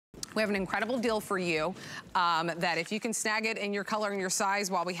We have an incredible deal for you that if you can snag it in your color and your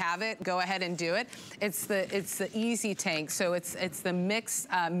size while we have it, go ahead and do it. It's the easy tank, so it's the mixed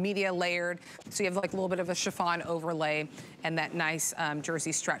media layered, so you have like a little bit of a chiffon overlay and that nice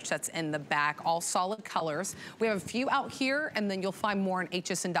jersey stretch that's in the back, all solid colors. We have a few out here, and then you'll find more on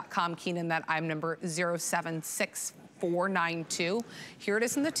hsn.com, Keenan, that item number 076492. Here it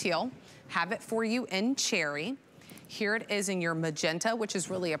is in the teal. Have it for you in cherry. Here it is in your magenta, which is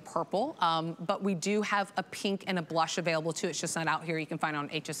really a purple, but we do have a pink and a blush available too. It's just not out here. You can find it on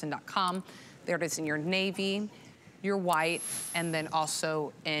hsn.com. There it is in your navy, your white, and then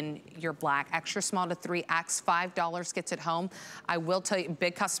also in your black. Extra small to 3X, $5 gets it home. I will tell you,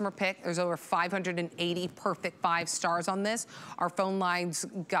 big customer pick. There's over 580 perfect 5 stars on this. Our phone lines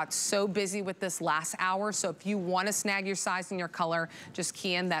got so busy with this last hour, so if you want to snag your size and your color, just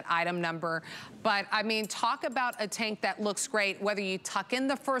key in that item number. But I mean, talk about a tank that looks great, whether you tuck in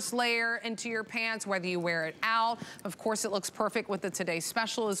the first layer into your pants, whether you wear it out. Of course, it looks perfect with the Today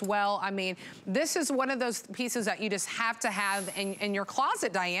Special as well. I mean, this is one of those pieces that you just have to have in your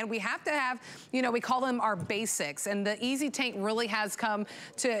closet, Diane. We have to have, you know, we call them our basics. And the Easy Tank really has come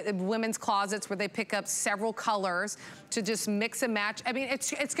to women's closets where they pick up several colors to just mix and match. I mean,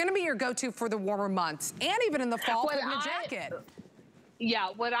 it's gonna be your go-to for the warmer months and even in the fall with a jacket. Yeah,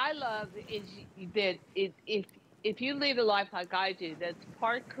 what I love is that if you lead a life like I do, that's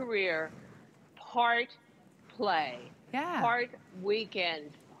part career, part play, part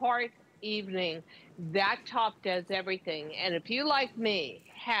weekend, part evening, that top does everything. And if you, like me,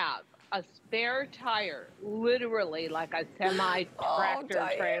 have a spare tire, literally like a semi-tractor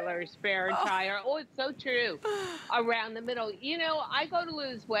trailer spare tire, it's so true, around the middle. You know, I go to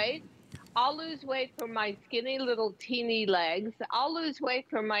lose weight. I'll lose weight from my skinny little teeny legs. I'll lose weight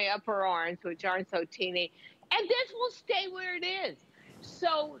from my upper arms, which aren't so teeny. And this will stay where it is.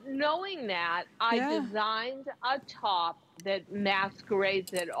 So knowing that, I designed a top that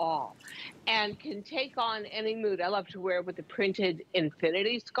masquerades it all and can take on any mood. I love to wear it with a printed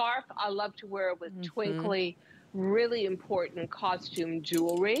infinity scarf. I love to wear it with twinkly, really important costume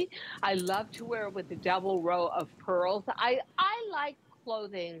jewelry. I love to wear it with a double row of pearls. I like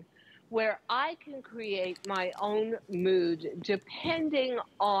clothing where I can create my own mood depending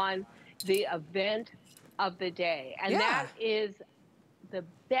on the event of the day. And that is the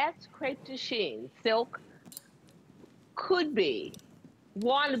best crepe de chine, silk, could be,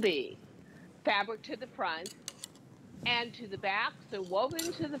 wanna be, fabric to the front and to the back, so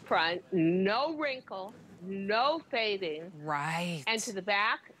woven to the front, no wrinkle, no fading. Right. And to the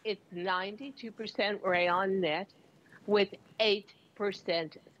back, it's 92% rayon knit with 8%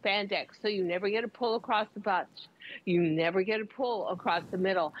 spandex, so you never get a pull across the bust. You never get a pull across the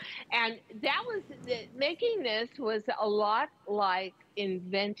middle. And that was, making this was a lot like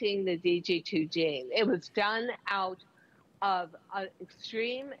inventing the DG2 jean. It was done out of an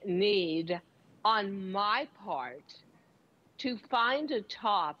extreme need on my part to find a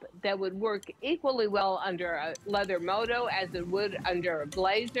top that would work equally well under a leather moto as it would under a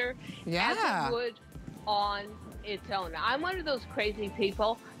blazer, as it would on its own. I'm one of those crazy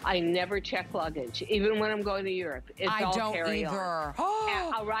people. I never check luggage, even when I'm going to Europe. It's all carry on. I don't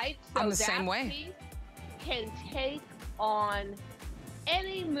either. All right, so I'm the same way. Piece can take on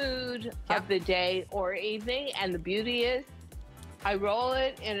any mood of the day or evening, and the beauty is, I roll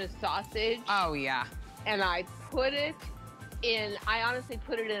it in a sausage. Oh yeah. And I put it in. I honestly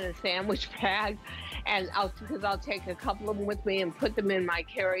put it in a sandwich bag, and because I'll take a couple of them with me and put them in my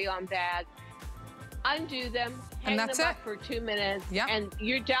carry-on bag. Undo them, hang them up for 2 minutes, and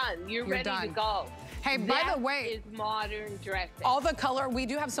you're done. You're ready to go. Hey, by the way, is modern dressing. All the color, we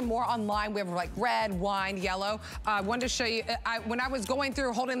do have some more online. We have like red, wine, yellow. I wanted to show you, when I was going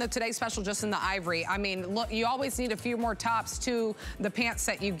through holding the Today Special just in the ivory, I mean, look, you always need a few more tops to the pants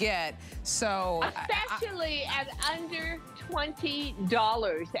that you get. So especially at under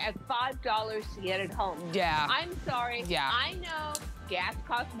 $20, at $5 to get it home. Yeah. I'm sorry. Yeah. I know gas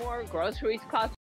costs more, groceries cost